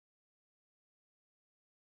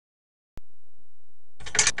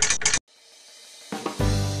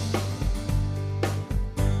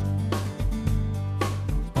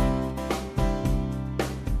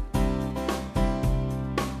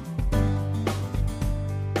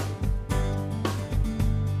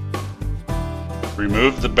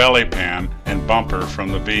Remove the belly pan and bumper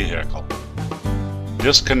from the vehicle.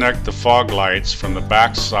 Disconnect the fog lights from the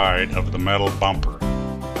back side of the metal bumper.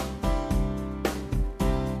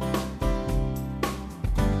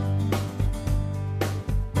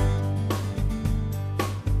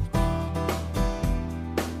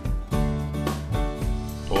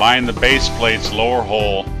 Align the base plate's lower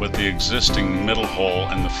hole with the existing middle hole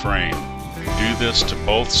in the frame. Do this to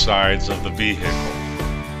both sides of the vehicle.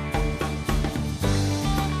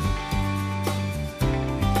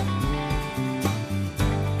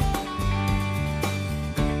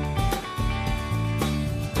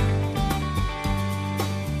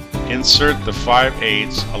 Insert the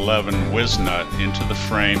 5/8 whiz nut into the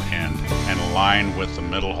frame end and align with the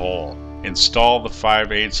middle hole. Install the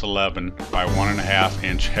 5/8 by 1.5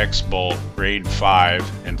 inch hex bolt grade 5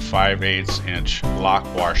 and 5/8 inch lock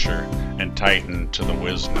washer and tighten to the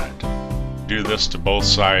whiz nut. Do this to both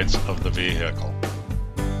sides of the vehicle.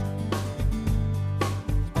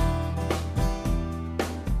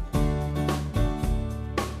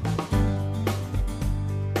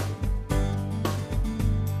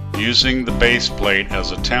 Using the base plate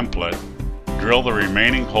as a template, drill the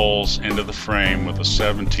remaining holes into the frame with a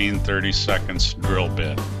 17/32 drill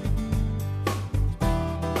bit.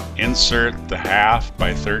 Insert the 1/2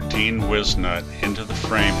 by 13 whiz nut into the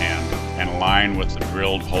frame end and align with the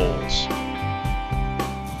drilled holes.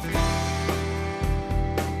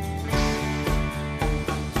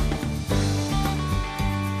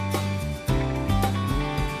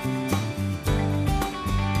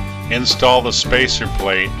 Install the spacer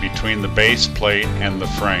plate between the base plate and the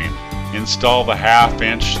frame. Install the 1/2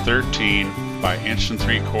 inch 13 by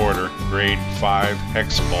 1.75 inch grade 5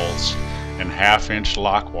 hex bolts and 1/2 inch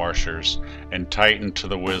lock washers and tighten to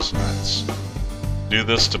the whiz nuts. Do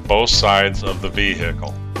this to both sides of the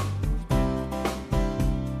vehicle.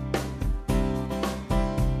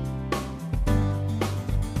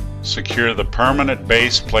 Secure the permanent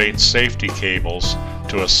base plate safety cables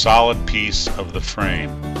to a solid piece of the frame.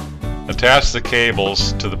 Attach the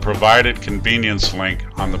cables to the provided convenience link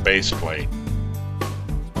on the base plate.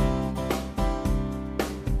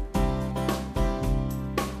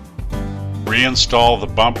 Reinstall the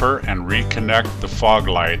bumper and reconnect the fog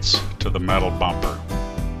lights to the metal bumper.